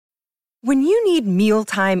When you need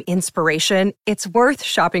mealtime inspiration, it's worth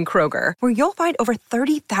shopping Kroger, where you'll find over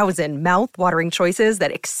 30,000 mouth-watering choices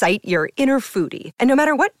that excite your inner foodie. And no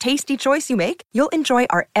matter what tasty choice you make, you'll enjoy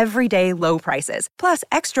our everyday low prices, plus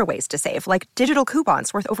extra ways to save, like digital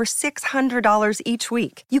coupons worth over $600 each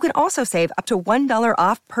week. You can also save up to $1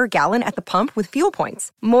 off per gallon at the pump with fuel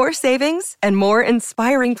points. More savings and more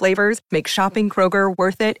inspiring flavors make shopping Kroger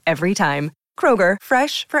worth it every time. Kroger,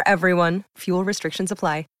 fresh for everyone. Fuel restrictions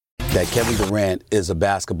apply. That Kevin Durant is a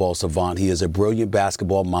basketball savant. He is a brilliant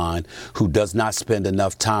basketball mind who does not spend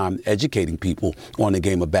enough time educating people on the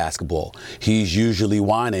game of basketball. He's usually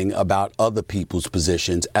whining about other people's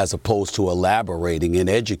positions as opposed to elaborating and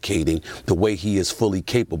educating the way he is fully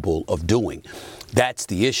capable of doing. That's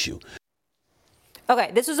the issue.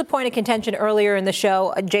 Okay, this was a point of contention earlier in the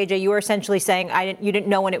show. JJ, you were essentially saying you didn't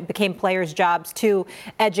know when it became players' jobs to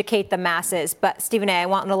educate the masses. But Stephen A., I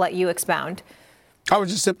want to let you expound. I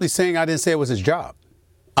was just simply saying I didn't say it was his job.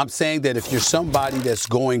 I'm saying that if you're somebody that's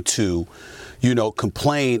going to,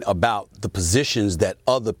 complain about the positions that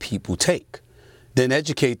other people take, then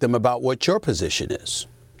educate them about what your position is.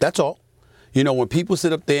 That's all. When people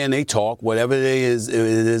sit up there and they talk, whatever it is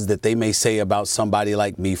that they may say about somebody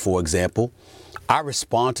like me, for example, I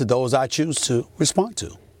respond to those I choose to respond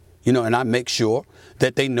to. And I make sure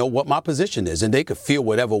that they know what my position is. And they could feel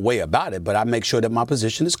whatever way about it, but I make sure that my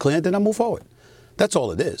position is clear and then I move forward. That's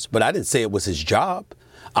all it is. But I didn't say it was his job.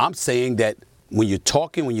 I'm saying that when you're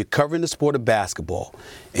covering the sport of basketball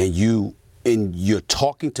and you're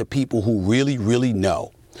talking to people who really, really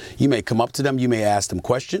know, you may come up to them, you may ask them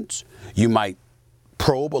questions, you might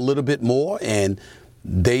probe a little bit more, and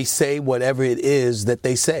they say whatever it is that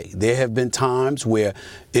they say. There have been times where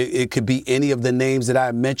it could be any of the names that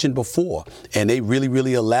I mentioned before, and they really,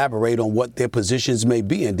 really elaborate on what their positions may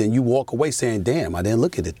be. And then you walk away saying, damn, I didn't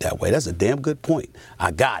look at it that way. That's a damn good point. I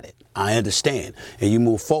got it. I understand. And you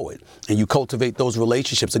move forward and you cultivate those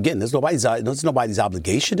relationships. Again, there's nobody's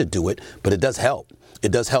obligation to do it, but it does help.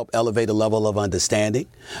 It does help elevate a level of understanding,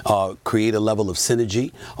 create a level of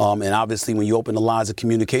synergy. And obviously, when you open the lines of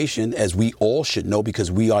communication, as we all should know, because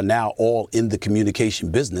we are now all in the communication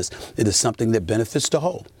business, it is something that benefits the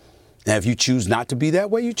whole. And if you choose not to be that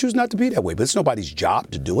way, you choose not to be that way. But it's nobody's job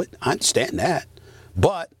to do it. I understand that.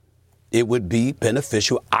 But it would be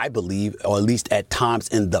beneficial, I believe, or at least at times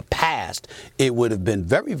in the past, it would have been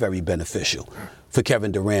very, very beneficial for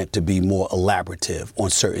Kevin Durant to be more elaborative on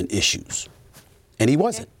certain issues. And he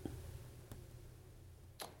wasn't.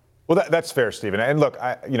 Well, that's fair, Stephen. And look,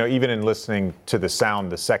 even in listening to the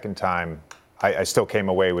sound the second time, I still came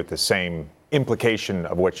away with the same implication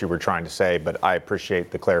of what you were trying to say. But I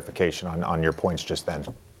appreciate the clarification on your points just then.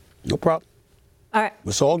 No problem. All right.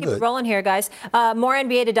 It's all Keep good. It rolling here, guys. More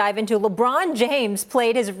NBA to dive into. LeBron James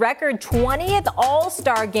played his record 20th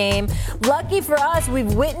All-Star game. Lucky for us,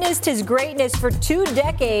 we've witnessed his greatness for 2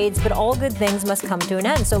 decades, but all good things must come to an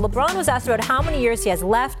end. So LeBron was asked about how many years he has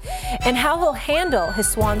left and how he'll handle his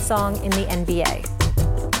swan song in the NBA.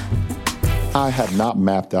 I have not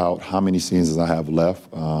mapped out how many seasons I have left.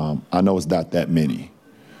 I know it's not that many.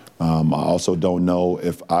 I also don't know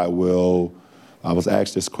if I will. I was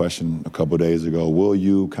asked this question a couple of days ago. Will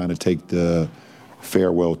you kind of take the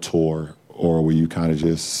farewell tour, or will you kind of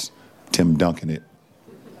just Tim Duncan it?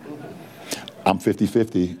 I'm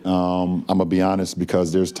 50-50. I'm going to be honest,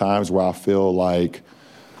 because there's times where I feel like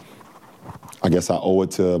I guess I owe it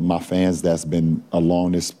to my fans that's been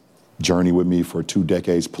along this journey with me for 2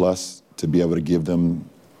 decades plus to be able to give them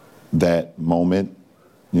that moment,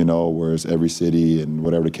 where it's every city and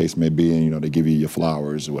whatever the case may be, and, they give you your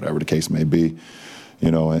flowers or whatever the case may be,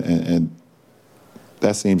 and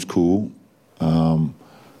that seems cool.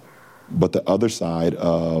 But the other side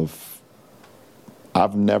of,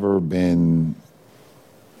 I've never been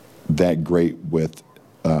that great with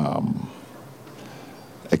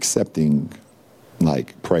accepting,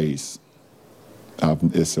 praise.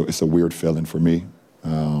 It's a weird feeling for me.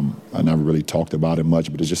 I never really talked about it much,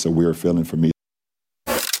 but it's just a weird feeling for me.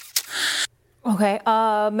 Okay,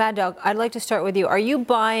 Mad Dog, I'd like to start with you. Are you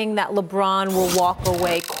buying that LeBron will walk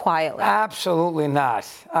away quietly? Absolutely not.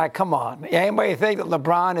 Come on. Anybody think that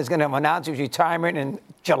LeBron is going to announce his retirement in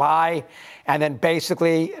July and then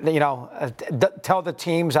basically, tell the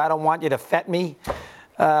teams, I don't want you to fet me?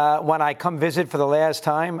 when I come visit for the last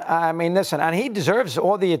time. I mean, listen, and he deserves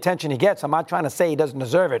all the attention he gets. I'm not trying to say he doesn't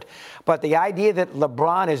deserve it. But the idea that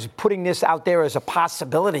LeBron is putting this out there as a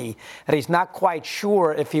possibility, that he's not quite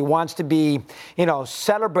sure if he wants to be,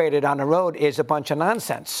 celebrated on the road is a bunch of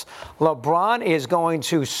nonsense. LeBron is going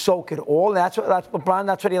to soak it all. That's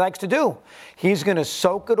what he likes to do. He's going to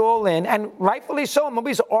soak it all in, and rightfully so.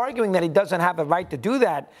 Nobody's arguing that he doesn't have a right to do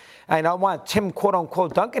that. I don't want Tim,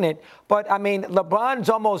 quote-unquote, dunking it. But, I mean, LeBron's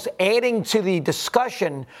almost adding to the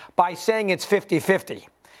discussion by saying it's 50-50.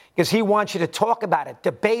 Because he wants you to talk about it,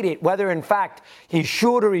 debate it, whether, in fact, he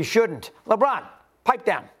should or he shouldn't. LeBron, pipe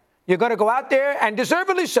down. You're going to go out there, and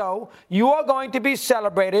deservedly so, you are going to be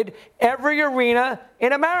celebrated every arena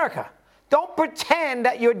in America. Don't pretend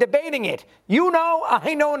that you're debating it. You know,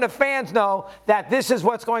 I know, and the fans know that this is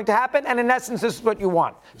what's going to happen, and in essence, this is what you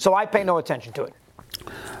want. So I pay no attention to it.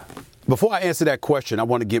 Before I answer that question, I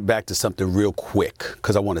want to get back to something real quick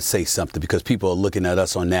because I want to say something because people are looking at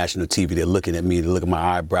us on national TV. They're looking at me. They look at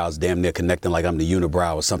my eyebrows, damn near connecting like I'm the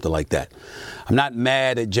unibrow or something like that. I'm not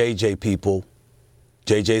mad at JJ, people.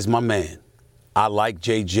 JJ's my man. I like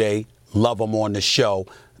JJ, love him on the show.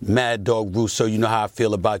 Mad Dog Russo, you know how I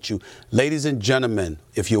feel about you. Ladies and gentlemen,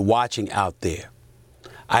 if you're watching out there,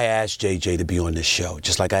 I asked JJ to be on this show,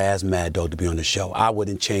 just like I asked Mad Dog to be on the show. I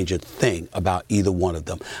wouldn't change a thing about either one of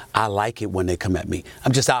them. I like it when they come at me.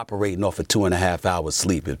 I'm just operating off of 2.5 hours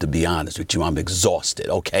sleep, if to be honest with you. I'm exhausted,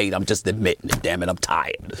 okay? I'm just admitting it. Damn it, I'm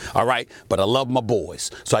tired, all right? But I love my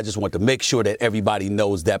boys. So I just want to make sure that everybody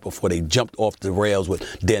knows that before they jumped off the rails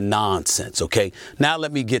with their nonsense, okay? Now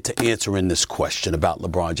let me get to answering this question about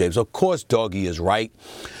LeBron James. Of course, Doggy is right.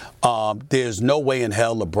 There's no way in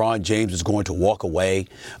hell LeBron James is going to walk away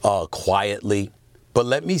quietly. But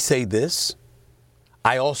let me say this.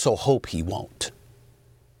 I also hope he won't.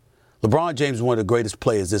 LeBron James is one of the greatest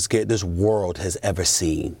players this world has ever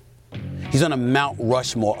seen. He's on a Mount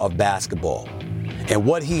Rushmore of basketball. And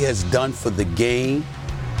what he has done for the game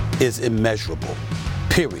is immeasurable,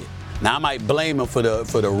 period. Now, I might blame him for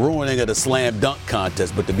the ruining of the slam dunk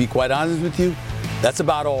contest, but to be quite honest with you, that's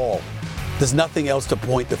about all. There's nothing else to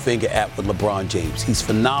point the finger at with LeBron James. He's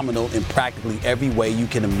phenomenal in practically every way you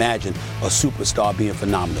can imagine a superstar being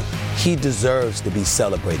phenomenal. He deserves to be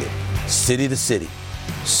celebrated, city to city,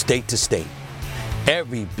 state to state.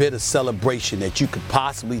 Every bit of celebration that you could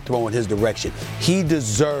possibly throw in his direction, he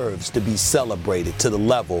deserves to be celebrated to the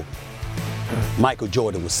level Michael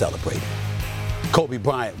Jordan was celebrated. Kobe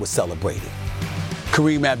Bryant was celebrated.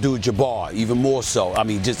 Kareem Abdul-Jabbar, even more so.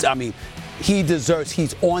 He deserves,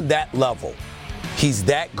 he's on that level. He's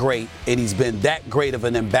that great, and he's been that great of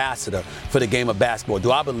an ambassador for the game of basketball.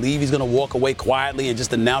 Do I believe he's going to walk away quietly and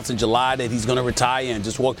just announce in July that he's going to retire and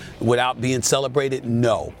just walk without being celebrated?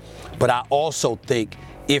 No. But I also think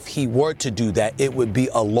if he were to do that, it would be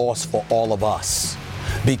a loss for all of us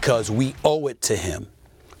because we owe it to him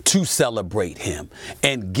to celebrate him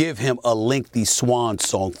and give him a lengthy swan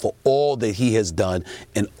song for all that he has done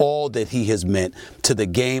and all that he has meant to the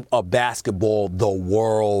game of basketball the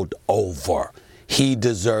world over. He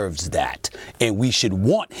deserves that. And we should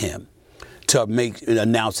want him to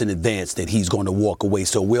announce in advance that he's going to walk away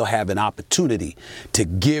so we'll have an opportunity to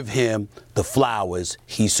give him the flowers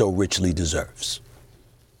he so richly deserves.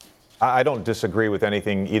 I don't disagree with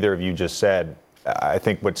anything either of you just said. I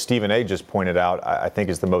think what Stephen A. just pointed out, I think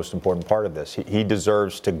is the most important part of this. He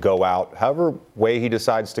deserves to go out, however way he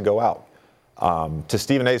decides to go out. To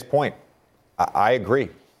Stephen A.'s point, I agree.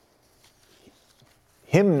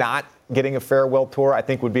 Him not getting a farewell tour, I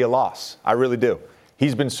think, would be a loss. I really do.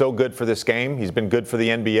 He's been so good for this game. He's been good for the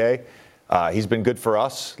NBA. He's been good for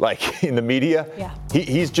us, like in the media. Yeah.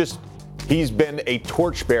 He's been a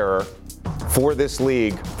torchbearer for this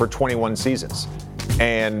league for 21 seasons.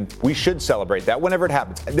 And we should celebrate that whenever it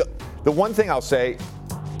happens. The one thing I'll say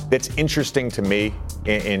that's interesting to me,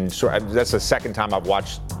 that's the second time I've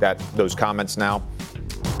watched those comments now.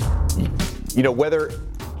 You know, whether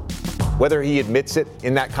he admits it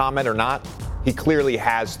in that comment or not, he clearly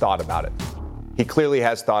has thought about it. He clearly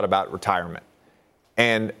has thought about retirement.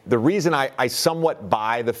 And the reason I somewhat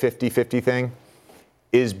buy the 50-50 thing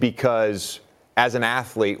is because as an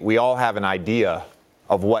athlete, we all have an idea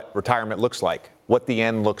of what retirement looks like, what the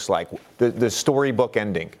end looks like, the storybook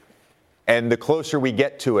ending. And the closer we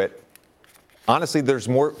get to it, honestly, there's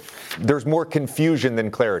more confusion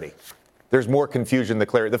than clarity. There's more confusion than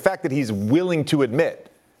clarity. The fact that he's willing to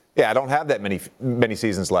admit, yeah, I don't have that many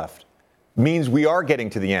seasons left, means we are getting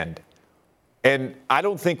to the end. And I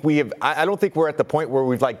don't think we're at the point where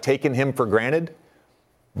we've taken him for granted.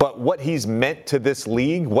 But what he's meant to this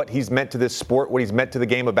league, what he's meant to this sport, what he's meant to the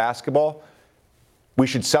game of basketball, We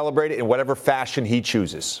should celebrate it in whatever fashion he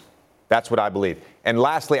chooses. That's what I believe. And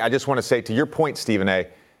lastly, I just want to say to your point, Stephen A.,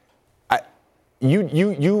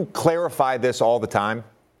 you clarify this all the time.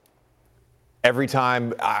 Every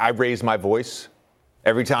time I raise my voice,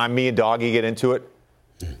 every time me and Doggy get into it,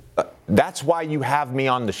 that's why you have me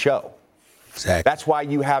on the show. Exactly. That's why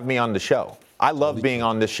you have me on the show. I love being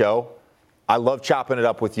on this show. I love chopping it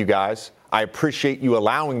up with you guys. I appreciate you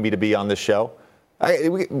allowing me to be on this show.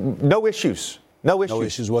 No issues. No issues. No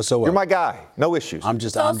issues whatsoever. You're my guy. No issues. I'm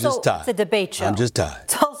just tired. It's a debate show. I'm just tired.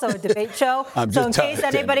 It's also a debate show. So in case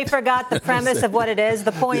anybody forgot the premise of what it is,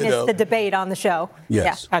 the point is the debate on the show.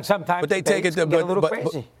 Yes. Yeah. And sometimes but they take it get a little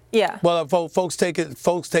crazy. Yeah. Well, folks take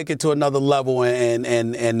it to another level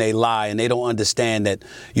and they lie and they don't understand that.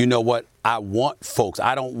 You know what? I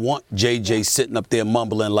don't want JJ sitting up there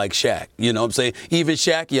mumbling like Shaq. You know what I'm saying? Even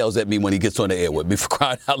Shaq yells at me when he gets on the air with me, for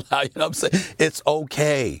crying out loud. You know what I'm saying? It's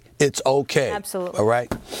okay. It's okay. Absolutely. All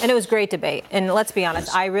right? And it was great debate. And let's be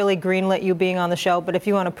honest, I really greenlit you being on the show. But if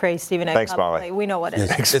you want to praise Stephen A. Thanks, Molly. We know what it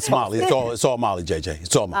is. It's Molly. It's all Molly, JJ.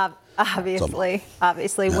 It's all Molly.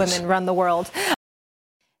 Obviously, women run the world.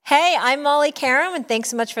 Hey, I'm Molly Karam, and thanks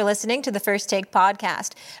so much for listening to the First Take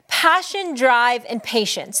podcast. Passion, drive, and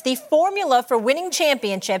patience. The formula for winning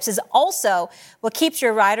championships is also what keeps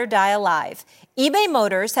your ride or die alive. eBay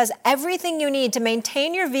Motors has everything you need to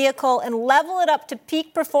maintain your vehicle and level it up to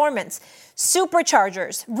peak performance.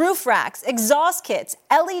 Superchargers, roof racks, exhaust kits,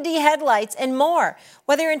 LED headlights, and more.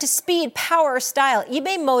 Whether you're into speed, power, or style,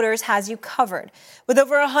 eBay Motors has you covered. With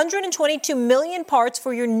over 122 million parts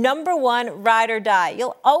for your number one ride or die,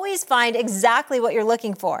 you'll always find exactly what you're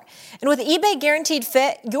looking for. And with eBay Guaranteed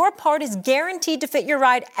Fit, your part is guaranteed to fit your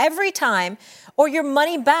ride every time or your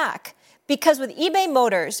money back. Because with eBay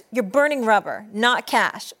Motors, you're burning rubber, not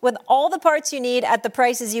cash. With all the parts you need at the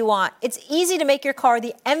prices you want, it's easy to make your car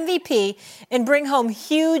the MVP and bring home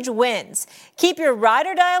huge wins. Keep your ride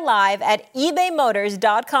or die alive at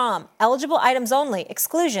ebaymotors.com. Eligible items only.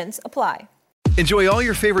 Exclusions apply. Enjoy all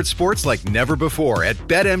your favorite sports like never before at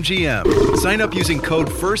BetMGM. Sign up using code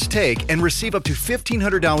FIRSTTAKE and receive up to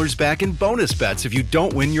 $1,500 back in bonus bets if you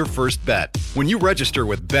don't win your first bet. When you register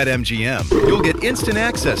with BetMGM, you'll get instant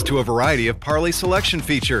access to a variety of parlay selection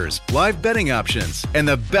features, live betting options, and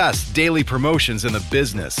the best daily promotions in the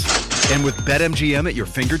business. And with BetMGM at your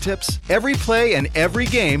fingertips, every play and every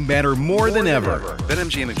game matter more than ever.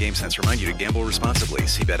 BetMGM and GameSense remind you to gamble responsibly.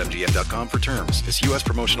 See BetMGM.com for terms. This U.S.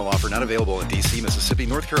 promotional offer not available in D.C., Mississippi,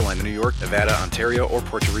 North Carolina, New York, Nevada, Ontario, or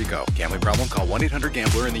Puerto Rico. Gambling problem? Call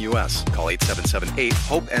 1-800-GAMBLER in the U.S. Call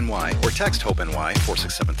 877-8-HOPE-NY or text HOPE-NY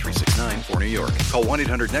 467-369 for New York. Call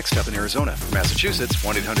 1-800-NEXT-STEP in Arizona. For Massachusetts,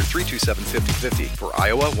 1-800-327-5050. For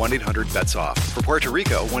Iowa, 1-800-BETS-OFF. For Puerto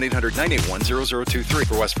Rico, 1-800-981-0023.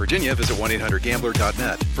 For West Virginia, visit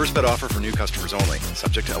 1-800-GAMBLER.net. First bet offer for new customers only.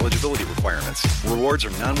 Subject to eligibility requirements. Rewards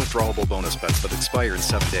are non-withdrawable bonus bets that expire in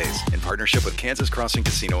 7 days. In partnership with Kansas Crossing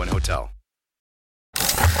Casino and Hotel.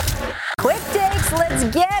 Quick takes, let's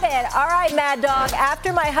get it. All right, Mad Dog.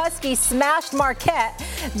 After my Huskies smashed Marquette,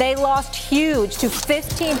 they lost huge to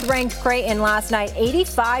 15th ranked Creighton last night,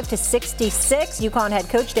 85-66. UConn head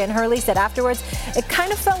coach Dan Hurley said afterwards, it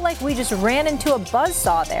kind of felt like we just ran into a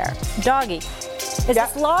buzzsaw there. Doggy, is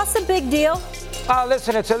this loss a big deal?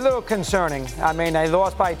 Listen, it's a little concerning. I mean, they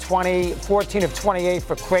lost by 20, 14 of 28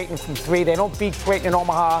 for Creighton from three. They don't beat Creighton in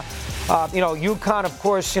Omaha. UConn, of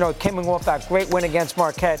course, came off that great win against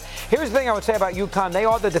Marquette. Here's the thing I would say about UConn. They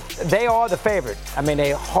are the favorite. I mean,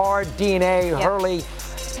 a hard DNA, Hurley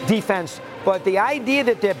defense. But the idea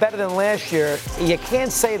that they're better than last year, you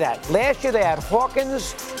can't say that. Last year they had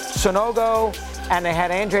Hawkins, Sonogo, and they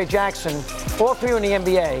had Andre Jackson, all three in the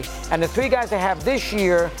NBA. And the three guys they have this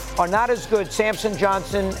year are not as good. Samson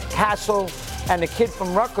Johnson, Castle, and the kid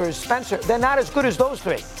from Rutgers, Spencer. They're not as good as those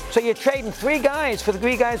three. So you're trading three guys for the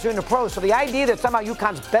three guys who are in the pros. So the idea that somehow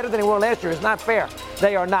UConn's better than they were last year is not fair.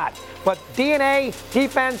 They are not. But DNA,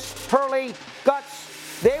 defense, Hurley,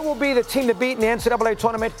 guts, they will be the team to beat in the NCAA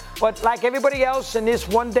tournament. But like everybody else in this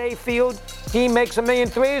one-day field, team makes a million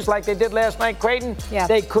threes like they did last night, Creighton,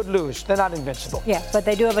 they could lose. They're not invincible. Yeah, but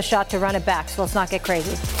they do have a shot to run it back, so let's not get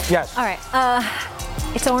crazy. Yes. All right.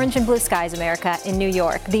 It's orange and blue skies, America, in New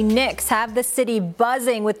York. The Knicks have the city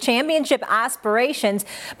buzzing with championship aspirations,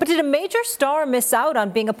 but did a major star miss out on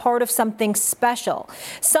being a part of something special?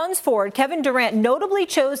 Suns forward Kevin Durant notably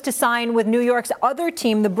chose to sign with New York's other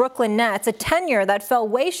team, the Brooklyn Nets, a tenure that fell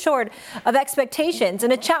way short of expectations.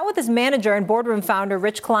 In a chat with his manager and boardroom founder,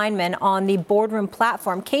 Rich Kleinman, on the boardroom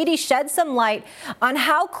platform, KD shed some light on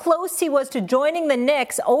how close he was to joining the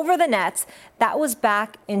Knicks over the Nets. That was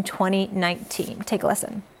back in 2019. Take a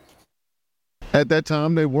listen. At that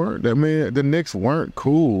time, they weren't. I mean, the Knicks weren't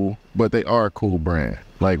cool, but they are a cool brand.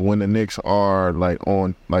 Like when the Knicks are like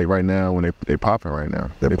on, like right now, when they popping right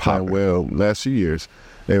now, they're playing well. Last few years,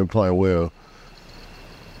 they were playing well.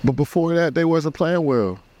 But before that, they wasn't playing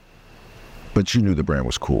well. But you knew the brand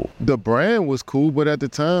was cool. The brand was cool, but at the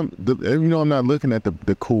time, I'm not looking at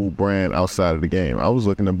the cool brand outside of the game. I was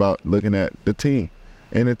looking at the team,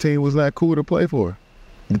 and the team was not cool to play for.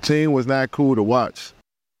 The team was not cool to watch.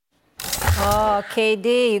 Oh,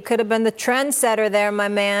 KD, you could have been the trendsetter there, my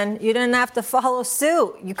man. You didn't have to follow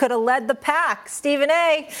suit. You could have led the pack. Stephen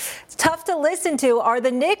A., it's tough to listen to. Are the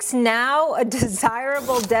Knicks now a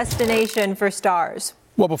desirable destination for stars?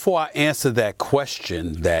 Well, before I answer that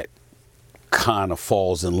question, that kind of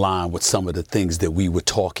falls in line with some of the things that we were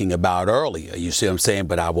talking about earlier. You see what I'm saying?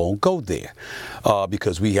 But I won't go there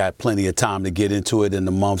because we had plenty of time to get into it in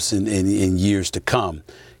the months and years to come.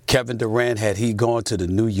 Kevin Durant, had he gone to the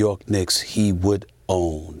New York Knicks, he would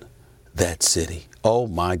own that city. Oh,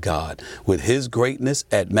 my God. With his greatness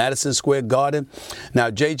at Madison Square Garden. Now,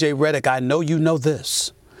 J.J. Redick, I know you know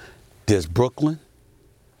this. There's Brooklyn,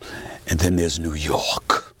 and then there's New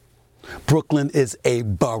York. Brooklyn is a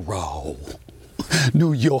borough.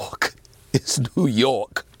 New York is New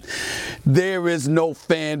York. There is no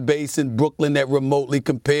fan base in Brooklyn that remotely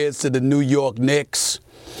compares to the New York Knicks.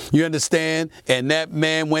 You understand? And that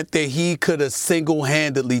man went there. He could have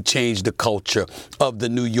single-handedly changed the culture of the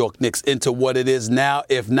New York Knicks into what it is now,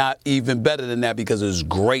 if not even better than that, because as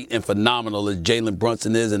great and phenomenal as Jalen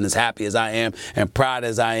Brunson is and as happy as I am and proud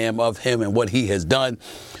as I am of him and what he has done,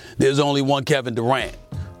 there's only one Kevin Durant.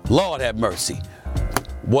 Lord have mercy.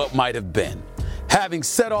 What might have been. Having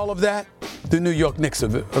said all of that, the New York Knicks are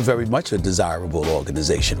very much a desirable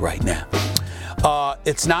organization right now.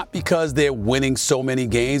 It's not because they're winning so many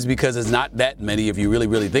games, because it's not that many if you really,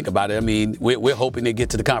 really think about it. I mean, we're hoping they get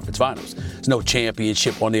to the conference finals. There's no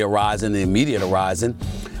championship on the horizon, the immediate horizon.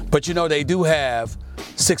 But, they do have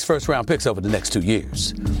 6 first-round picks over the next 2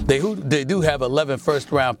 years. They do have 11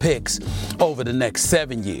 first-round picks over the next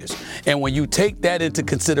 7 years. And when you take that into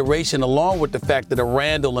consideration, along with the fact that a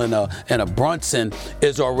Randall and a Brunson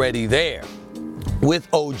is already there, with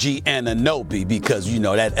OG Anunoby, because,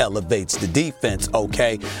 that elevates the defense,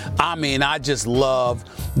 okay? I mean, I just love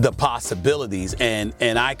the possibilities, and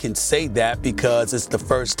I can say that because it's the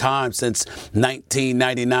first time since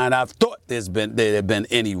 1999 I've thought there have been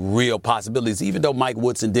any real possibilities, even though Mike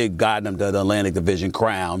Woodson did guide them to the Atlantic Division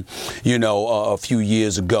crown, a few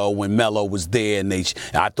years ago when Melo was there, and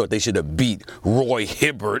I thought they should have beat Roy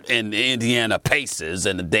Hibbert and the Indiana Pacers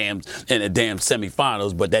in the damn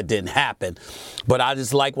semifinals, but that didn't happen. But I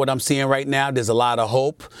just like what I'm seeing right now. There's a lot of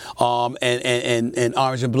hope, and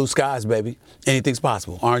orange and blue skies, baby. Anything's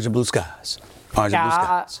possible. Orange and blue skies. Orange and blue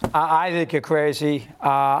skies. I think you're crazy.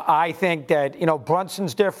 I think that,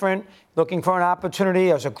 Brunson's different, looking for an opportunity.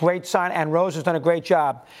 It was a great sign, and Rose has done a great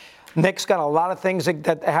job. Nick's got a lot of things that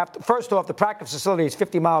they have to. First off, the practice facility is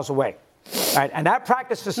 50 miles away. Right, and that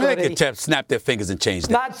practice facility. They could snap their fingers and change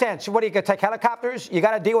that. Nonsense. What, are you going to take helicopters? You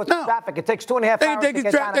got to deal with the traffic. It takes 2.5 hours to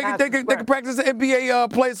get down. They can practice the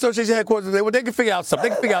NBA Players Association headquarters. They can figure out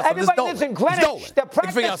something. Everybody lives in Greenwich. The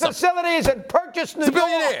practice facility is in Purchase, New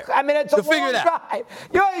York. I mean, it's a long drive.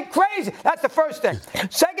 You're crazy. That's the first thing.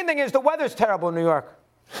 Second thing is the weather's terrible in New York.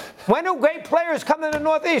 When do great players come to the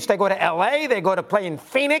Northeast? They go to L.A., they go to play in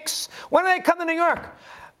Phoenix. When do they come to New York?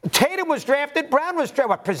 Tatum was drafted. Brown was drafted.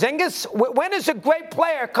 What, Porzingis? When does a great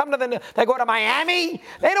player come to they go to Miami?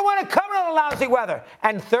 They don't want to come to the lousy weather.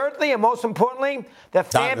 And thirdly, and most importantly, the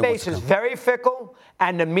fan base is very fickle,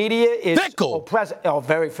 and the media is oppressive. Oh,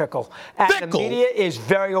 very fickle. And the media is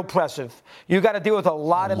very oppressive. You got to deal with a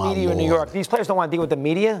lot of media in New York. These players don't want to deal with the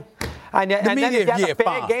media. And the media, then if you have a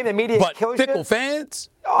bad game, the media kills you. But fickle fans?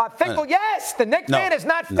 Fickle, yes. The Knicks fan is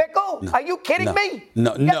not fickle. Are you kidding me?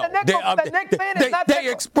 No. The Knicks fan is not fickle.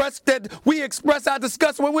 They expressed that. We express our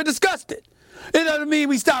disgust when we're disgusted. It doesn't mean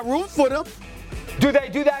we stop rooting for them. Do they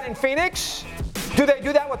do that in Phoenix? Do they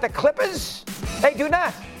do that with the Clippers? They do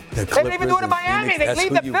not. They don't even do it in Miami. They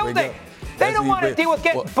leave the building. They don't want to deal with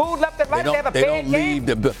getting booed left and right. They have a bad game.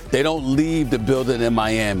 They don't leave the building in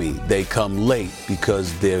Miami. They come late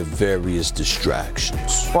because there are various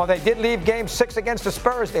distractions. Well, they did leave Game 6 against the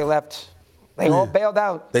Spurs. They left. They all bailed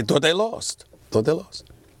out. They thought they lost. Go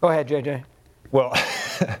ahead, JJ. Well,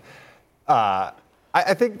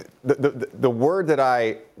 I think the word that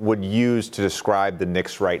I would use to describe the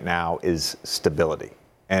Knicks right now is stability.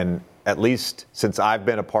 And at least since I've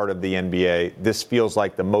been a part of the NBA, this feels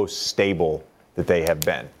like the most stable that they have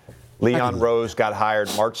been. Leon Rose got hired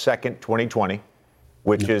March 2nd, 2020,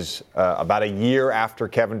 which is about a year after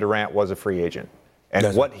Kevin Durant was a free agent.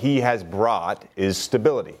 And what he has brought is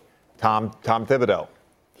stability. Tom Thibodeau,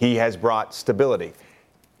 he has brought stability.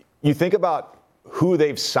 You think about who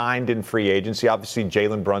they've signed in free agency, obviously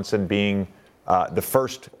Jalen Brunson being the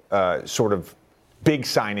first sort of big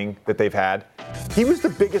signing that they've had. He was the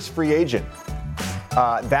biggest free agent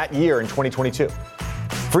that year in 2022.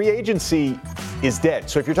 Free agency is dead.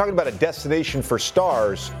 So if you're talking about a destination for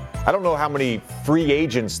stars, I don't know how many free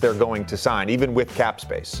agents they're going to sign, even with cap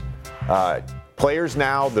space. Players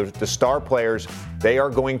now, the star players, they are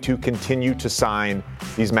going to continue to sign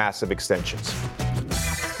these massive extensions.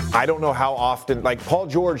 I don't know how often, like Paul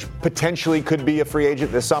George potentially could be a free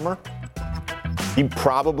agent this summer. He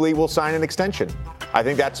probably will sign an extension. I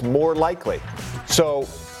think that's more likely. So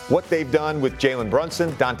what they've done with Jalen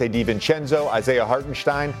Brunson, Dante DiVincenzo, Isaiah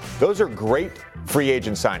Hartenstein, those are great free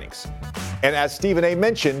agent signings. And as Stephen A.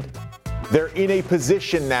 mentioned, they're in a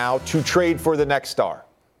position now to trade for the next star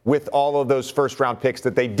with all of those first-round picks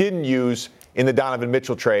that they didn't use in the Donovan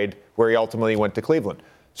Mitchell trade where he ultimately went to Cleveland.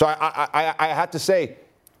 So I have to say,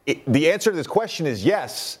 the answer to this question is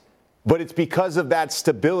yes, but it's because of that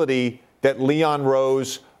stability that Leon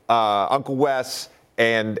Rose, Uncle Wes,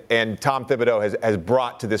 and Tom Thibodeau has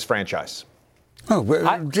brought to this franchise. Oh,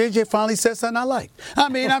 JJ finally said something I like. I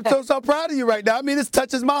mean, I'm so proud of you right now. I mean, this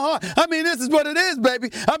touches my heart. I mean, this is what it is, baby.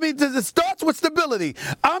 I mean, it starts with stability.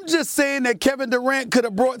 I'm just saying that Kevin Durant could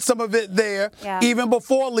have brought some of it there even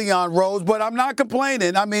before Leon Rose, but I'm not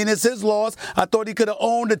complaining. I mean, it's his loss. I thought he could have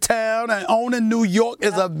owned the town, and owning New York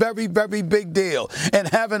is a very, very big deal. And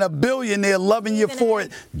having a billionaire loving you for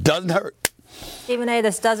it doesn't hurt. Stephen A.,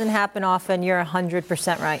 this doesn't happen often. You're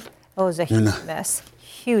 100% right. It was a huge miss.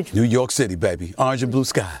 Huge. New York City, baby. Orange and blue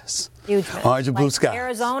skies. Huge miss. Orange and blue skies.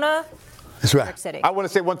 Arizona. That's right. New York City. I want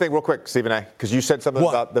to say one thing real quick, Stephen A., because you said something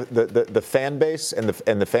about the fan base and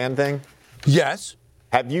the fan thing. Yes.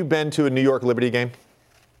 Have you been to a New York Liberty game?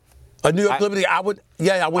 A New York Liberty? I went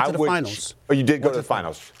to the finals. Oh, you did go to the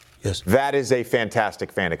finals? Yes. That is a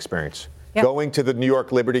fantastic fan experience. Yep. Going to the New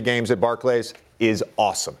York Liberty games at Barclays is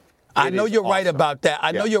awesome. I know you're right about that.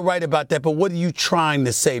 I know you're right about that, but what are you trying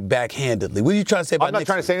to say backhandedly? What are you trying to say about I'm not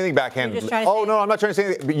trying to say anything backhandedly. Oh, no, I'm not trying to say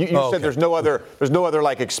anything. But you said there's no other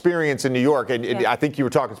like experience in New York, and I think you were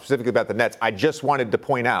talking specifically about the Nets. I just wanted to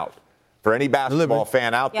point out, for any basketball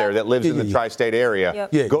fan out there that lives in the tri-state area,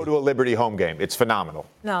 go to a Liberty home game. It's phenomenal.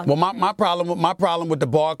 No. Well, my problem with the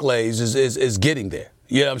Barclays is getting there.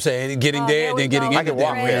 You know what I'm saying? Getting there and then getting in there.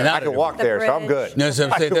 I can walk there, so I'm good. You know what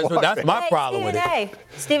I'm saying? That's my problem with it.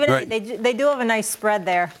 Stephen A., they do have a nice spread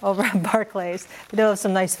there over at Barclays. They do have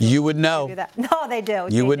some nice food. You would know. No, they do.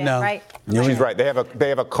 You would know. Right? She's right. They have a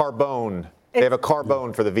Carbone. They have a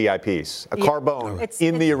Carbone for the VIPs. A Carbone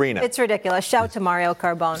in the arena. It's ridiculous. Shout to Mario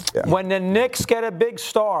Carbone. Yeah. When the Knicks get a big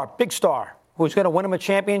star, who's going to win them a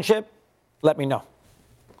championship, let me know.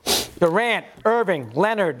 Durant, Irving,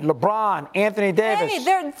 Leonard, LeBron, Anthony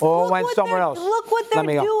Davis all went somewhere else. Look what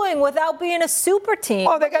they're doing without being a super team.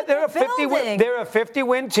 Oh, they're a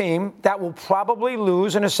 50-win team that will probably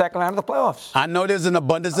lose in the second round of the playoffs. I know there's an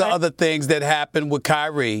abundance of other things that happened with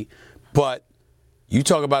Kyrie, but you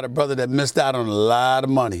talk about a brother that missed out on a lot of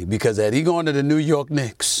money because had he gone to the New York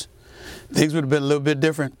Knicks, things would have been a little bit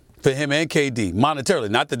different for him and KD monetarily.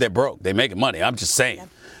 Not that they're broke. They're making money. I'm just saying. Yeah.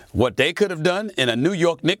 What they could have done in a New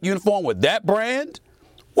York Knicks uniform with that brand,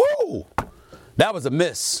 woo, that was a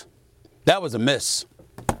miss. That was a miss.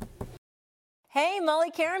 Hey,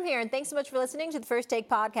 Molly Karam here, and thanks so much for listening to the First Take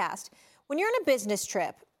podcast. When you're on a business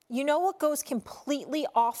trip, you know what goes completely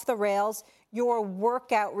off the rails? Your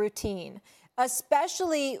workout routine.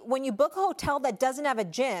 Especially when you book a hotel that doesn't have a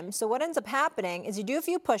gym. So what ends up happening is you do a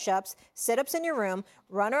few push-ups, sit-ups in your room,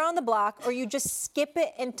 run around the block, or you just skip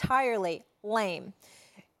it entirely. Lame.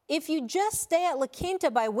 If you just stay at La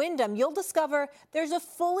Quinta by Wyndham, you'll discover there's a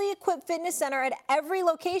fully equipped fitness center at every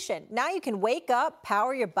location. Now you can wake up,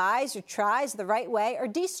 power your bis or tris the right way, or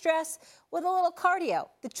de-stress with a little cardio.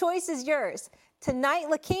 The choice is yours. Tonight,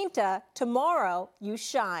 La Quinta. Tomorrow, you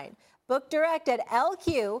shine. Book direct at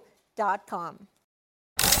lq.com.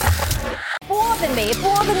 More than me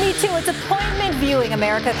too. It's appointment viewing,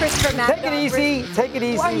 America. Christopher Mack. Take it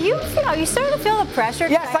easy. Are you starting to feel the pressure?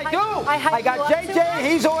 Yes, I do. I got JJ.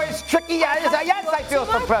 He's always tricky. Yes, I feel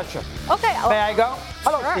some pressure. Okay. May I go?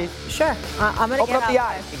 Hello, Steve. Steve. Sure. I'm going to get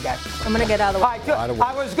out of the way. I'm going to get out of the way. All right,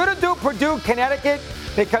 I was going to do Purdue, Connecticut,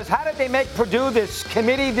 because how did they make Purdue this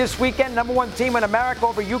committee this weekend, #1 team in America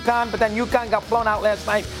over UConn, but then UConn got blown out last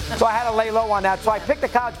night, so I had to lay low on that. So I picked the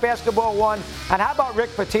college basketball one, and how about Rick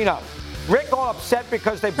Pitino? Rick all upset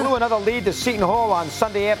because they blew another lead to Seton Hall on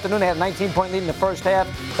Sunday afternoon. They had a 19-point lead in the first half.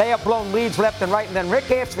 They have blown leads left and right, and then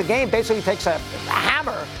Rick, after the game, basically takes a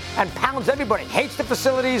hammer and pounds everybody. Hates the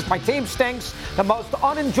facilities. My team stinks. The most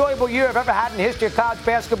unenjoyable year I've ever had in the history of college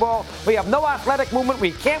basketball. We have no athletic movement.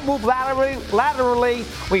 We can't move laterally.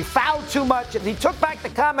 We foul too much. And he took back the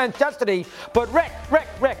comment yesterday. But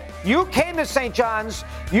Rick, you came to St. John's.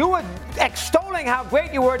 You were extolling how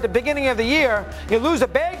great you were at the beginning of the year. You lose a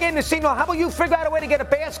bad game to Seton Hall. How about you figure out a way to get a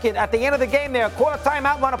basket at the end of the game there? Quarter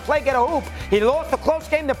timeout, run a play, get a hoop. You lost a close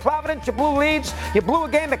game to Providence. You blew leads. You blew a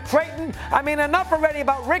game at Creighton. I mean, enough already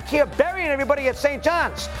about Rick here burying everybody at St.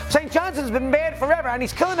 John's. St. John's has been bad forever, and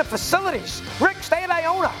he's killing the facilities. Rick, stay at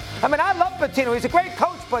Iona. I mean, I love Pitino. He's a great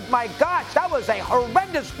coach, but my gosh, that was a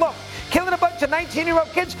horrendous look. Killing a bunch of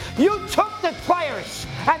 19-year-old kids. You took the players,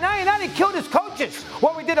 and now he killed his coaches.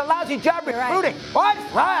 Well, we did a lousy job recruiting. Right.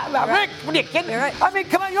 What? Rick, what are you kidding? Right. I mean,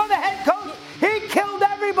 come on, you're the head coach. He killed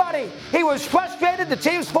everybody. He was frustrated. The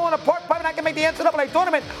team's falling apart. Probably not going to make the NCAA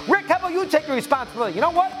tournament. Rick, how about you take your responsibility? You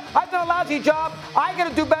know what? I've done a lousy job. I got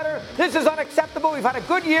to do better. This is unacceptable. We've had a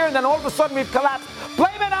good year, and then all of a sudden we've collapsed.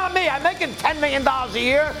 Blame it on me. I'm making $10 million a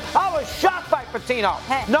year. I was shocked by Pitino.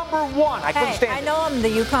 Hey. Number one. I couldn't stand it. I know I'm the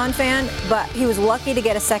UConn fan, but he was lucky to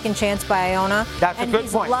get a second chance by Iona. That's a good point. And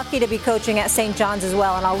he's lucky to be coaching at St. John's as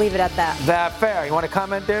well, and I'll leave it at that. That fair. You want to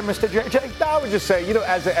comment there, Mr. JJ? No, I would just say,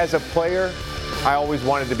 as a player, I always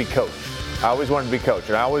wanted to be coached. And I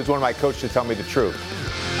always wanted my coach to tell me the truth.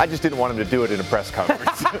 I just didn't want him to do it in a press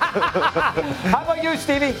conference. How about you,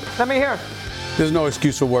 Stevie? Let me hear. There's no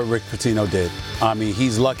excuse for what Rick Pitino did. I mean,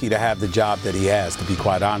 he's lucky to have the job that he has, to be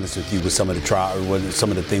quite honest with you, with some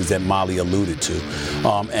of the things that Molly alluded to.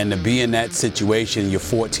 And to be in that situation, you're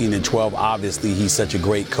 14-12. Obviously, he's such a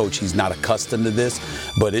great coach. He's not accustomed to this,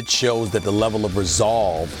 but it shows that the level of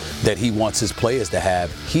resolve that he wants his players to have,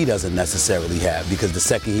 he doesn't necessarily have, because the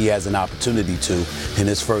second he has an opportunity to in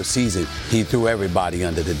his first season, he threw everybody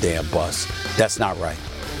under the damn bus. That's not right.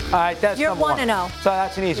 All right, that's You're 1-0. So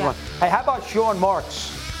that's an easy one. Hey, how about Sean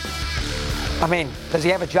Marks? I mean, does he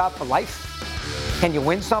have a job for life? Can you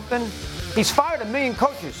win something? He's fired a million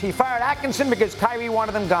coaches. He fired Atkinson because Kyrie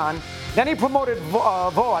wanted them gone. Then he promoted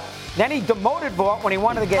Vaught. Then he demoted Vaught when he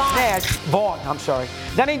wanted to get Nash. Vaughn, I'm sorry.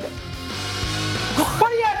 Then he...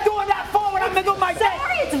 What are you doing that for when I'm doing my thing?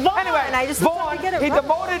 Sorry, it's Vaughn. Anyway, I just Vaughn, he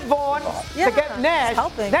demoted Vaughn to get Nash.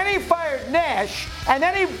 Then he fired Nash, and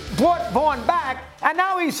then he brought Vaughn back, and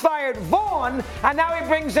now he's fired Vaughn, and now he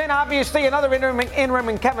brings in, obviously, another interim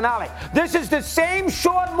in Kevin Ollie. This is the same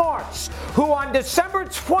Sean Marks who on December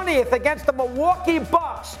 20th against the Milwaukee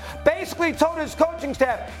Bucks basically told his coaching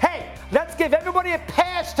staff, hey, let's give everybody a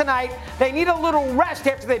pass tonight. They need a little rest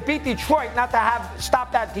after they beat Detroit, not to have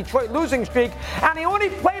stopped that Detroit losing streak. And he only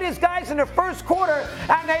played his guys in the first quarter,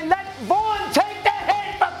 and they let Vaughn take that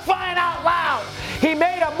hit for crying out loud. He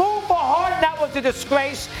made a move for Harden. That was a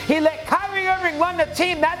disgrace. He let Kyrie Irving run the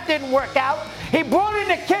team. That didn't work out. He brought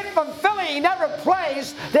in a kid from Philly. He never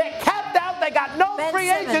plays. They're capped out. They got no free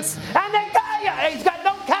agents. And the guy, he's got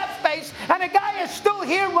no cap space. And the guy is still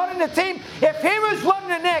here running the team. If he was running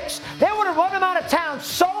the Knicks, they would have run him out of town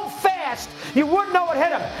so fast you wouldn't know what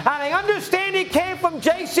hit him. And I understand he came from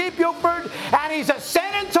J.C. Buford, and he's a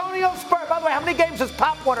San Antonio Spur. By the way, how many games has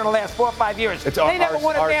Pop won in the last 4 or 5 years? They never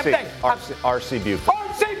won a damn thing. R.C. Buford.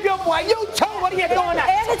 R.C. Buford. You too. What are you doing now?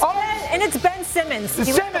 And it's Ben Simmons.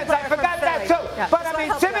 Simmons, I forgot that too. Yeah. But I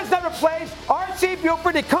mean, Simmons never plays. R.C.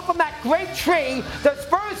 Buford, they come from that great tree. The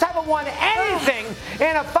Spurs haven't won anything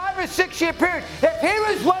in a 5 or 6 year period. If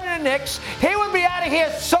he was running the Knicks, he would be out of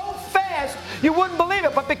here so fast you wouldn't believe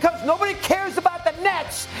it. But because nobody cares about the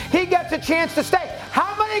Nets, he gets a chance to stay.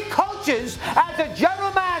 How many coaches, as a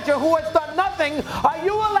general manager who has done nothing, are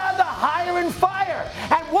you allowed to hire and fire?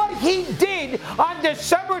 And what he did on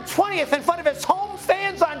December 20th in front of his home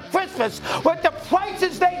fans on Christmas with the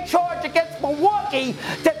prices they charge against Milwaukee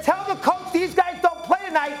to tell the coach these guys don't play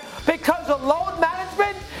tonight because of load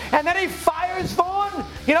management, and then he fires Vaughn.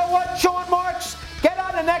 You know what, Sean Marks? Get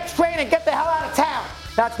on the next train and get the hell out of town.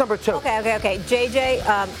 That's number 2. Okay.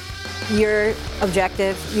 JJ, you're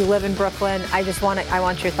objective. You live in Brooklyn. I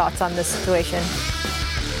want your thoughts on this situation.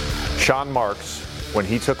 Sean Marks, when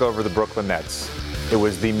he took over the Brooklyn Nets, it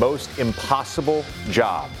was the most impossible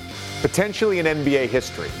job, potentially in NBA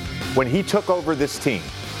history. When he took over this team,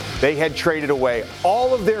 they had traded away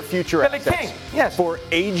all of their future assets for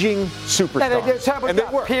aging superstars. And they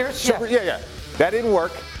worked. Pierce, That didn't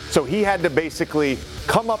work. So he had to basically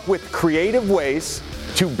come up with creative ways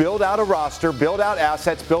to build out a roster, build out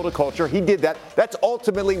assets, build a culture. He did that. That's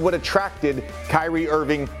ultimately what attracted Kyrie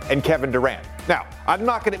Irving and Kevin Durant. Now,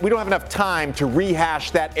 we don't have enough time to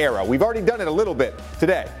rehash that era. We've already done it a little bit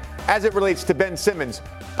today. As it relates to Ben Simmons,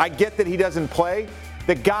 I get that he doesn't play,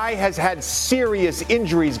 The guy has had serious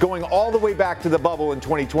injuries going all the way back to the bubble in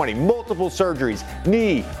 2020. Multiple surgeries,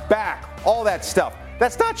 knee, back, all that stuff.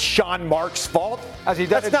 That's not Sean Marks' fault.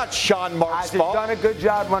 That's not Sean Marks' fault. Has he done a good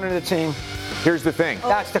job running the team? Here's the thing.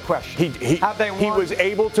 That's the question. He was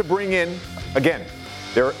able to bring in, again,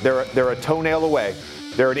 they're a toenail away.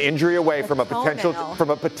 They're an injury away from a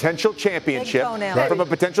potential championship. From a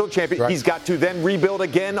potential champion. Right. He's got to then rebuild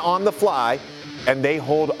again on the fly. And they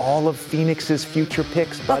hold all of Phoenix's future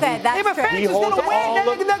picks, buddy. Okay, that's true. Phoenix is going to win. They're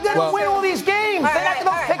going to win all these games. They're not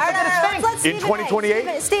going to pick the things. In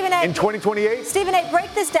 2028? Stephen A. In 2028? Stephen A.,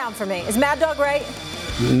 break this down for me. Is Mad Dog right?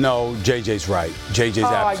 No, JJ's right. JJ's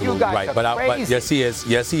absolutely right. But yes, he is.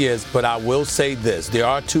 Yes, he is. But I will say this. There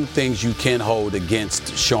are two things you can hold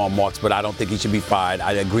against Sean Marks, but I don't think he should be fired.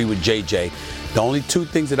 I agree with JJ. The only two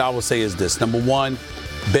things that I will say is this. Number one,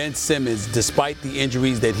 Ben Simmons, despite the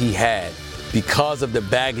injuries that he had, because of the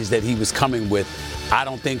baggage that he was coming with, I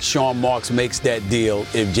don't think Sean Marks makes that deal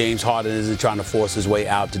if James Harden isn't trying to force his way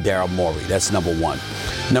out to Daryl Morey. That's number one.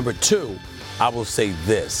 Number two, I will say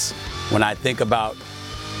this. When I think about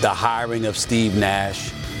the hiring of Steve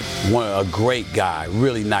Nash, a great guy,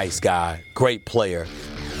 really nice guy, great player,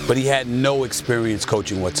 but he had no experience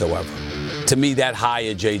coaching whatsoever. To me, that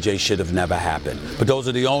hire, JJ, should have never happened. But those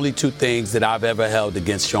are the only two things that I've ever held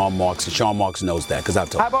against Sean Marks, and Sean Marks knows that because I've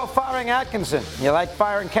told him. How about firing Atkinson? You like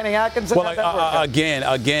firing Kenny Atkinson? Well,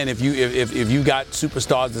 again, if you got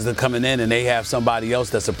superstars that are coming in and they have somebody else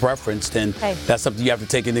that's a preference, then that's something you have to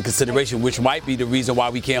take into consideration, which might be the reason why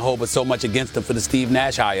we can't hold but so much against them for the Steve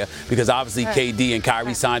Nash hire, because obviously KD and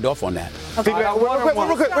Kyrie signed off on that. Okay.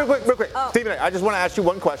 Real quick. Stephen, I just want to ask you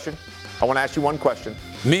one question.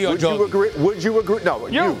 Me or Jordan? Would you agree? No,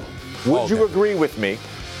 you. Would you agree with me?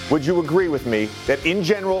 Would you agree with me that in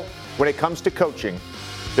general, when it comes to coaching,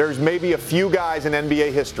 there's maybe a few guys in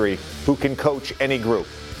NBA history who can coach any group?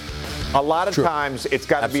 A lot of times, it's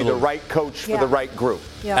got to be the right coach for the right group.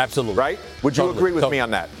 Yeah. Absolutely. Right? Would you agree with me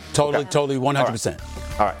on that? Totally,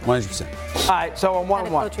 100%. All right. 100%. All right, so on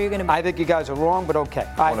 1-1. I think you guys are wrong, but okay.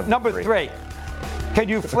 All right, number three. Can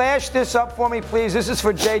you flash this up for me, please? This is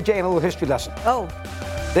for JJ and a little history lesson. Oh.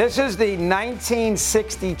 This is the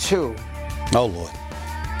 1962. Oh, Lord.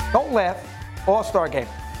 Don't laugh. All-Star game.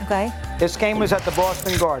 Okay. This game was at the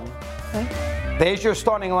Boston Garden. Okay. There's your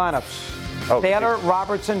starting lineups. Okay. Baylor,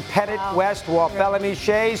 Robertson, Pettit, West, Walt, Bellamy,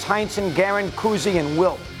 Shays, Heinsohn, Guerin, Cousy, and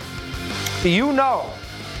Wilt. Do you know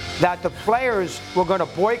that the players were going to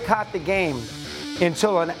boycott the game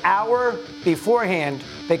until an hour beforehand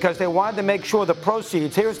because they wanted to make sure the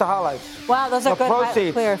proceeds, here's the highlights. Wow, those are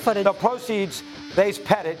good, clear footage. The proceeds, there's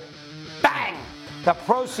Pettit, bang! The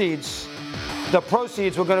proceeds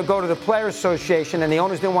were going to go to the Players Association, and the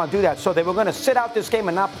owners didn't want to do that, so they were going to sit out this game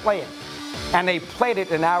and not play it. And they played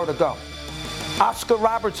it an hour to go. Oscar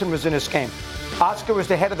Robertson was in this game. Oscar was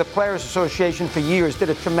the head of the Players Association for years,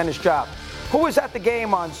 did a tremendous job. Who was at the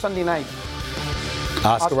game on Sunday night?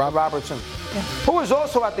 Oscar Robertson. Yeah. Who was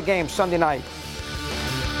also at the game Sunday night?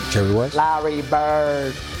 Jerry West? Larry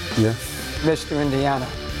Bird. Yeah. Mr. Indiana.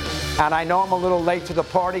 And I know I'm a little late to the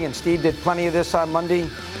party, and Steve did plenty of this on Monday.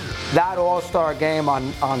 That All-Star game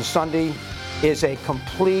on Sunday is a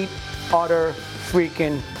complete, utter,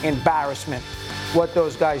 freaking embarrassment, what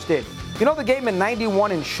those guys did. You know the game in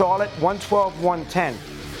 91 in Charlotte, 112-110.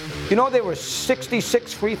 You know there were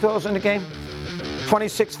 66 free throws in the game?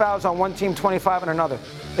 26 fouls on one team, 25 on another.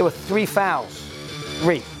 There were 3 fouls,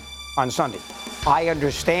 3 on Sunday. I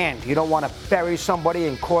understand you don't want to bury somebody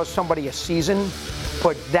and cost somebody a season,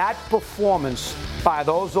 but that performance by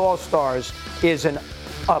those All-Stars is an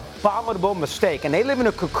abominable mistake. And they live in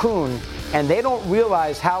a cocoon, and they don't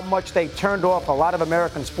realize how much they turned off a lot of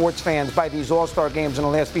American sports fans by these All-Star games in the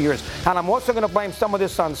last few years. And I'm also going to blame some of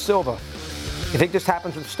this on Silver. You think this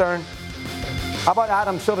happens with Stern? How about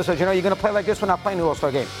Adam Silver says, you're going to play like this, we're not playing the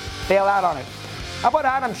All-Star game. Bail out on it. How about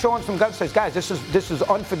Adam showing some guts, says, guys, this is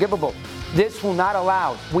unforgivable. This will not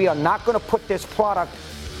allow. We are not going to put this product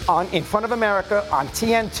in front of America on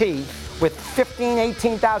TNT with 15,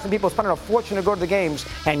 18,000 people spending a fortune to go to the games,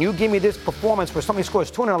 and you give me this performance where somebody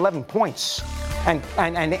scores 211 points. And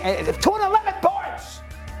 211 points!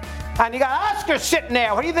 And you got Oscar sitting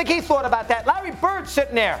there. What do you think he thought about that? Larry Bird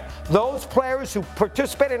sitting there. Those players who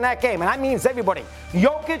participated in that game, and that means everybody.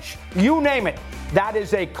 Jokic, you name it. That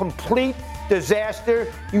is a complete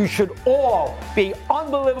disaster. You should all be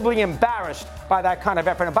unbelievably embarrassed by that kind of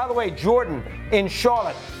effort. And by the way, Jordan in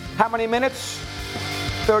Charlotte, how many minutes?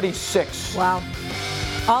 36. Wow.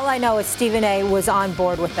 All I know is Stephen A. was on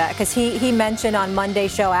board with that because he mentioned on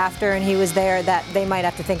Monday's show after and he was there that they might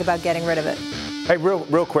have to think about getting rid of it. Hey,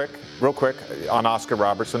 real quick. real quick, on Oscar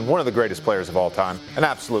Robertson, one of the greatest players of all time, an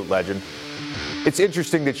absolute legend. It's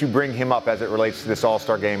interesting that you bring him up as it relates to this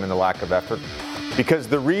All-Star game and the lack of effort, because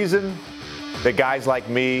the reason that guys like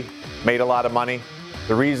me made a lot of money,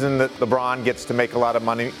 the reason that LeBron gets to make a lot of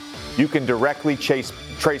money, you can directly trace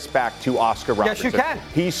back to Oscar Robertson. Yes, you can.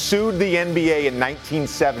 He sued the NBA in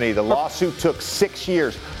 1970. The lawsuit took 6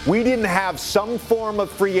 years. We didn't have some form of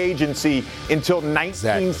free agency until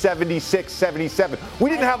 1976, 77.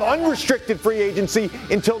 We didn't have unrestricted free agency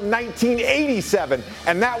until 1987,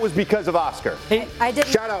 and that was because of Oscar.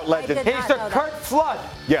 Shout out, legend. He's the Kurt Flood.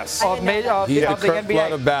 Yes. He's the Kurt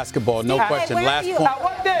Flood of basketball, no question. Last point.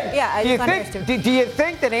 One thing. Yeah, do you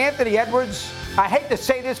think that Anthony Edwards, I hate to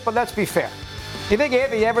say this, but let's be fair. Do you think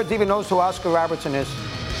Anthony Edwards even knows who Oscar Robertson is?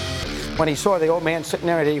 When he saw the old man sitting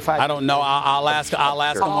there at 85. I don't know. I'll ask him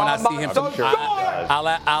when I see him.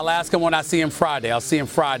 I'll ask him when I see him Friday. I'll see him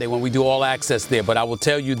Friday when we do all access there. But I will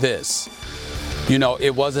tell you this. You know,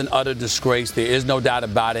 it was an utter disgrace. There is no doubt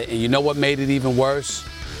about it. And you know what made it even worse?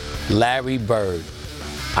 Larry Bird.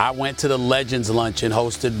 I went to the Legends Luncheon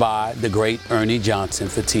hosted by the great Ernie Johnson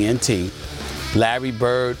for TNT. Larry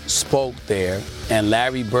Bird spoke there, and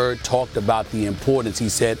Larry Bird talked about the importance. He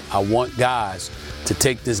said, I want guys to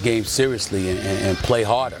take this game seriously and play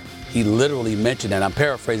harder. He literally mentioned that. I'm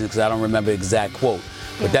paraphrasing because I don't remember the exact quote,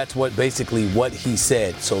 but that's basically what he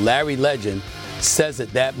said. So Larry Legend says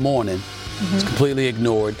it that morning. It's completely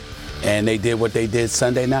ignored, and they did what they did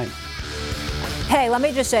Sunday night. Hey, let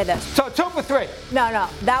me just say this. So 2 for 3. No,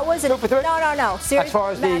 that was 2 for 3. No. Seriously, as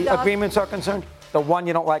far as the agreements are concerned. The one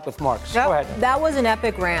you don't like with Marks. Go ahead. That was an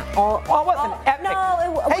epic rant. It wasn't epic.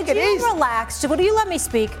 No, Take it easy. Relax. Would you let me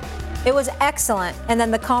speak? It was excellent. And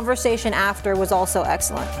then the conversation after was also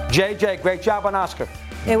excellent. JJ, great job on Oscar.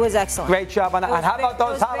 It was excellent. Great job on that. And how about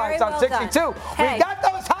those highlights on 62? Hey. We got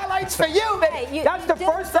those highlights for you, baby. Hey, that's the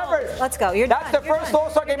first ever. Let's go. That's the first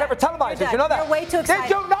All-Star game ever televised. Did you know that? You're way too excited. Did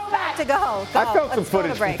you know that? To go. I felt some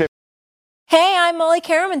footage from 50. Hey, I'm Molly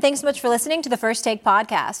Karam, and thanks so much for listening to the First Take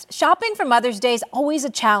podcast. Shopping for Mother's Day is always a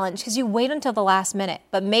challenge because you wait until the last minute.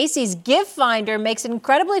 But Macy's Gift Finder makes it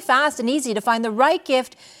incredibly fast and easy to find the right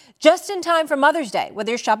gift just in time for Mother's Day,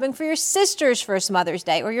 whether you're shopping for your sister's first Mother's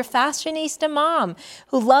Day or your fashionista mom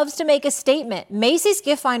who loves to make a statement. Macy's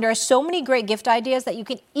Gift Finder has so many great gift ideas that you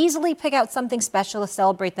can easily pick out something special to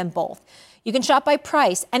celebrate them both. You can shop by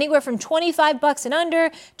price, anywhere from $25 and under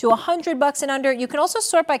to $100 and under. You can also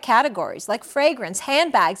sort by categories like fragrance,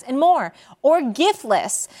 handbags, and more. Or gift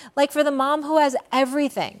lists, like for the mom who has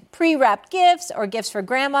everything. Pre-wrapped gifts or gifts for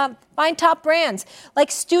grandma. Find top brands like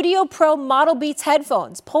Studio Pro Model Beats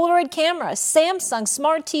headphones, Polaroid cameras, Samsung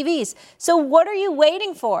smart TVs. So what are you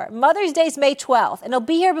waiting for? Mother's Day's May 12th, and it'll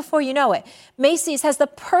be here before you know it. Macy's has the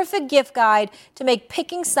perfect gift guide to make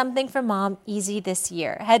picking something for mom easy this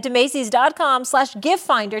year. Head to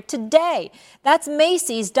Macys.com/giftfinder today. That's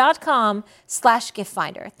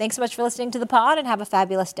Macys.com/giftfinder. Thanks so much for listening to the pod, and have a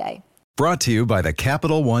fabulous day. Brought to you by the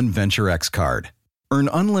Capital One Venture X card. Earn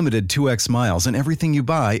unlimited 2x miles on everything you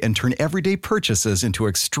buy and turn everyday purchases into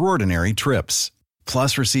extraordinary trips.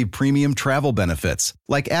 Plus, receive premium travel benefits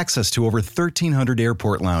like access to over 1,300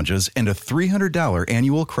 airport lounges and a $300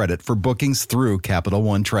 annual credit for bookings through Capital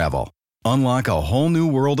One Travel. Unlock a whole new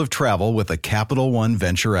world of travel with the Capital One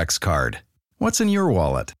Venture X card. What's in your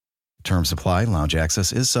wallet? Terms apply. Lounge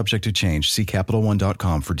access is subject to change. See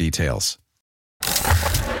CapitalOne.com for details.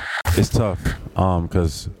 It's tough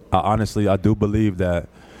because honestly, I do believe that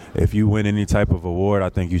if you win any type of award, I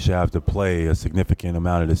think you should have to play a significant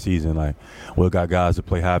amount of the season. Like, we got guys that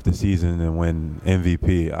play half the season and win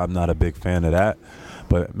MVP. I'm not a big fan of that,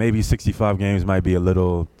 but maybe 65 games might be a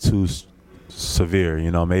little too severe.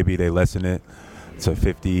 You know, maybe they lessen it to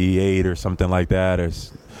 58 or something like that,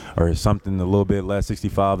 or something a little bit less.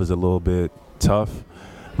 65 is a little bit tough,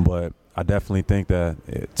 but I definitely think that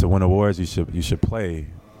to win awards, you should play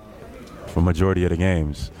for majority of the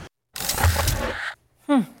games.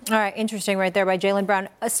 All right, interesting right there by Jaylen Brown.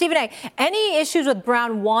 Stephen A., any issues with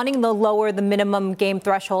Brown wanting to lower the minimum game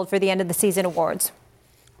threshold for the end of the season awards?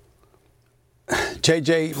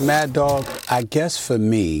 JJ, Mad Dog, I guess for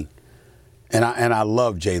me, and I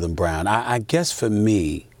love Jaylen Brown, I guess for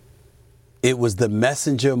me, it was the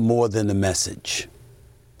messenger more than the message.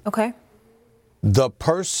 Okay. The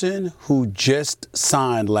person who just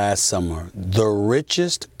signed last summer the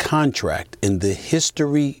richest contract in the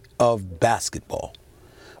history of basketball,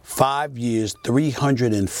 5 years,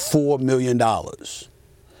 $304 million,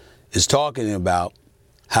 is talking about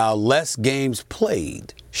how less games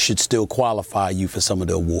played should still qualify you for some of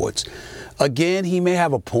the awards. Again, he may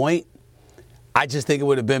have a point. I just think it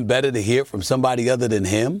would have been better to hear it from somebody other than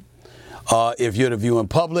him. If you're the viewing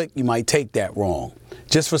public, you might take that wrong.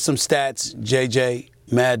 Just for some stats, JJ,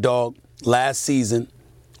 Mad Dog, last season,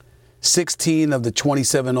 16 of the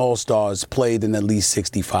 27 All-Stars played in at least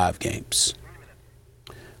 65 games.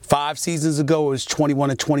 5 seasons ago, it was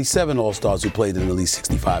 21 of 27 All-Stars who played in at least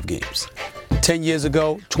 65 games. 10 years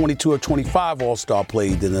ago, 22 of 25 All-Star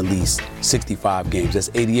played in at least 65 games. That's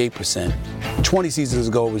 88%. 20 seasons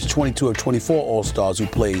ago, it was 22 of 24 All-Stars who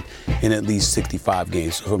played in at least 65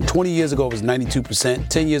 games. So from 20 years ago, it was 92%.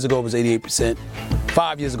 10 years ago, it was 88%.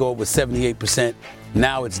 5 years ago, it was 78%.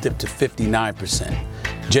 Now it's dipped to 59%.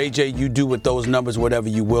 JJ, you do with those numbers whatever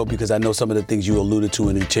you will, because I know some of the things you alluded to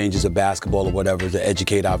in the changes of basketball or whatever to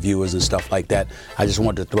educate our viewers and stuff like that. I just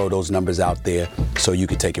wanted to throw those numbers out there so you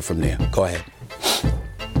could take it from there. Go ahead.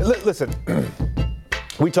 Listen,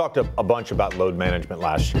 we talked a bunch about load management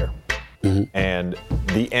last year. Mm-hmm. And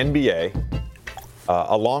the NBA,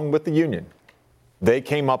 along with the union, they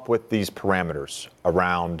came up with these parameters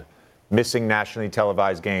around missing nationally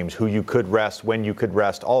televised games, who you could rest, when you could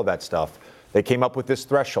rest, all of that stuff. They came up with this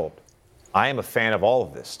threshold. I am a fan of all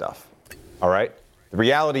of this stuff. All right? The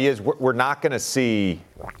reality is we're not going to see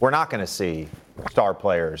star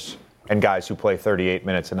players and guys who play 38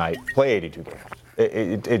 minutes a night play 82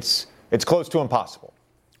 games. It's close to impossible.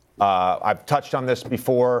 I've touched on this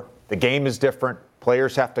before. The game is different.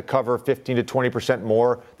 Players have to cover 15 to 20%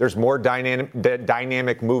 more. There's more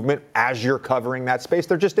dynamic movement as you're covering that space.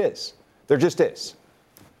 There just is.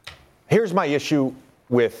 Here's my issue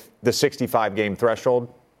with the 65-game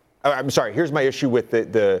threshold. Here's my issue with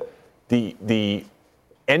the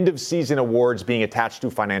end-of-season awards being attached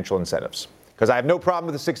to financial incentives. Because I have no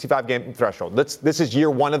problem with the 65-game threshold. This is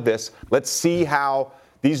year one of this. Let's see how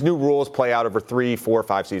these new rules play out over 3, 4,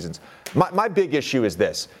 5 seasons. My big issue is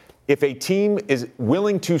this. If a team is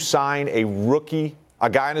willing to sign a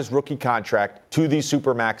guy on his rookie contract to the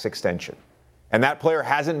Supermax extension, and that player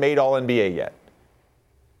hasn't made All-NBA yet,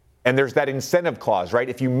 and there's that incentive clause, right?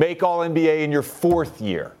 If you make All-NBA in your 4th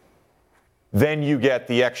year, then you get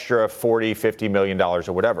the extra $40, $50 million or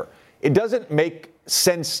whatever. It doesn't make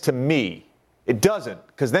sense to me. It doesn't,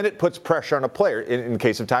 because then it puts pressure on a player. In the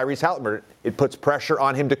case of Tyrese Halliburton, it puts pressure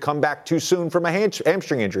on him to come back too soon from a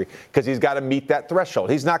hamstring injury because he's got to meet that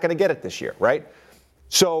threshold. He's not going to get it this year, right?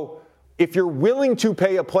 So if you're willing to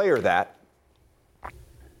pay a player that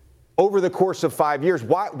over the course of 5 years,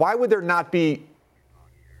 why would there not be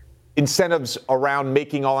incentives around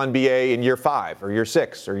making All-NBA in year 5 or year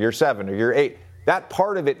 6 or year 7 or year 8? That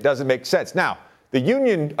part of it doesn't make sense. Now, the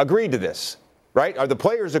union agreed to this. Right? Or the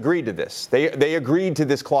players agreed to this. They agreed to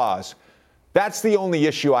this clause. That's the only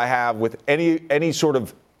issue I have with any sort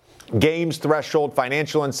of games threshold,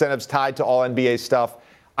 financial incentives tied to all NBA stuff.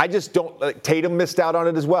 I just don't. Tatum missed out on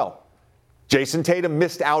it as well. Jason Tatum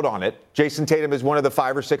missed out on it. Jason Tatum is one of the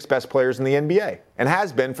 5 or 6 best players in the NBA and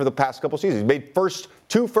has been for the past couple seasons. He's made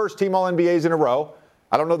 2 first-team All-NBAs in a row.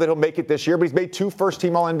 I don't know that he'll make it this year, but he's made 2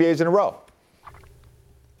 first-team All-NBAs in a row.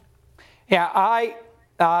 Yeah,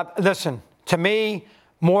 listen. To me,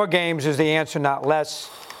 more games is the answer, not less.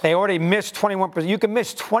 They already missed 21%. You can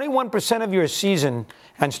miss 21% of your season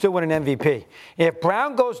and still win an MVP. If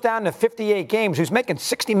Brown goes down to 58 games, who's making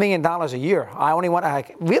 $60 million a year, I only want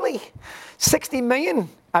to, really? $60 million?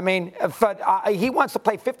 I mean, he wants to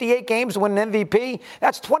play 58 games to win an MVP.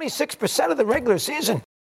 That's 26% of the regular season.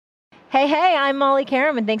 Hey, I'm Molly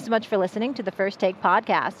Karam, and thanks so much for listening to the First Take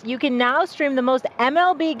podcast. You can now stream the most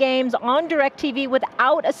MLB games on DirecTV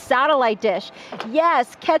without a satellite dish.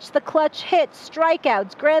 Yes, catch the clutch hits,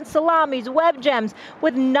 strikeouts, grand salamis, web gems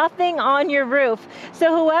with nothing on your roof.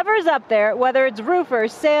 So whoever's up there, whether it's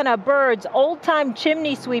roofers, Santa, birds, old-time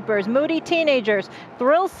chimney sweepers, moody teenagers,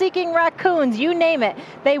 thrill-seeking raccoons, you name it,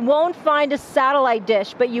 they won't find a satellite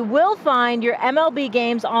dish, but you will find your MLB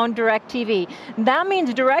games on DirecTV. That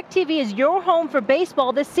means DirecTV is your home for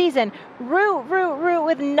baseball this season. Root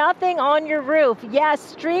with nothing on your roof. Yes,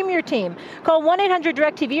 stream your team. Call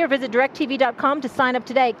 1-800-DirecTV or visit directtv.com to sign up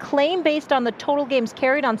today. Claim based on the total games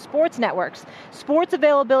carried on sports networks. Sports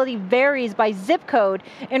availability varies by zip code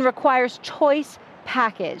and requires choice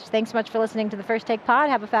package. Thanks so much for listening to the First Take Pod.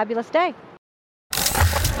 Have a fabulous day.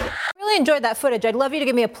 Really enjoyed that footage. I'd love you to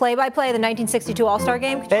give me a play-by-play of the 1962 All-Star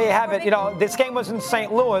Game. There you have it. You know, this game was in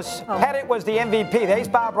St. Louis. Pettit was the MVP. There's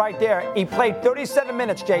Bob right there. He played 37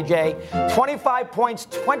 minutes, JJ. 25 points,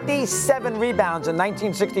 27 rebounds in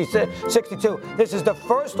 1962. This is the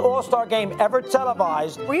first All-Star game ever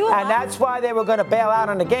televised. And that's why they were going to bail out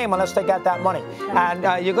on the game unless they got that money.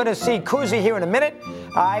 And you're going to see Cousy here in a minute.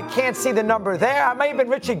 I can't see the number there. I may have been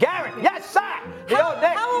Richie Garrett. Yes, sir.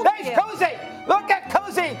 There's Cousy. Look at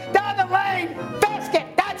Cousy down the lane. Basket.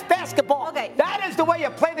 That's basketball. Okay. That is the way you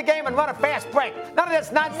play the game and run run a fast break. None of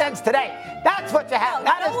this nonsense today. That's what you have.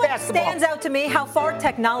 That is basketball. Stands out to me how far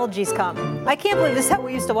technology's come. I can't believe this is how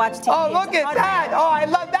we used to watch TV. Oh, look at that. Oh, I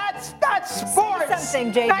love that. That's sports. Say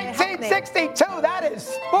something, JJ. 1962. That is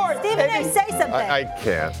sports. Stephen, say something. I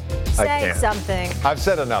can't. Say something. I've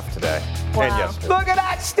said enough today. Wow. And yesterday. Look at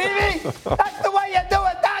that, Stevie. That's the way you do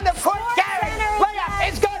it. Down the court, Gary. Layup.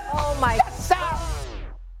 It's good. Oh, my God.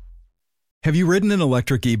 Have you ridden an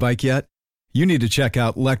electric e-bike yet? You need to check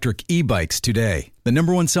out Lectric E-Bikes today, the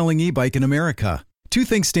 #1 selling e-bike in America. Two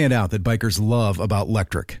things stand out that bikers love about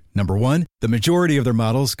Lectric. Number one, the majority of their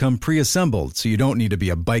models come pre-assembled, so you don't need to be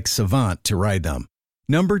a bike savant to ride them.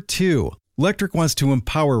 Number two, Lectric wants to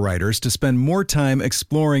empower riders to spend more time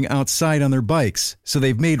exploring outside on their bikes, so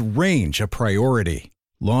they've made range a priority.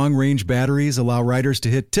 Long-range batteries allow riders to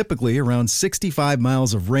hit typically around 65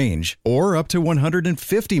 miles of range or up to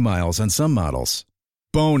 150 miles on some models.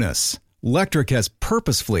 Bonus, Lectric has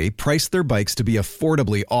purposefully priced their bikes to be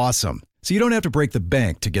affordably awesome, so you don't have to break the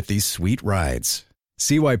bank to get these sweet rides.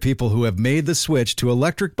 See why people who have made the switch to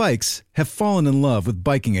electric bikes have fallen in love with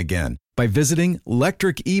biking again by visiting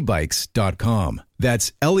lectricebikes.com.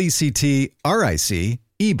 That's LECTRIC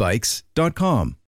ebikes.com.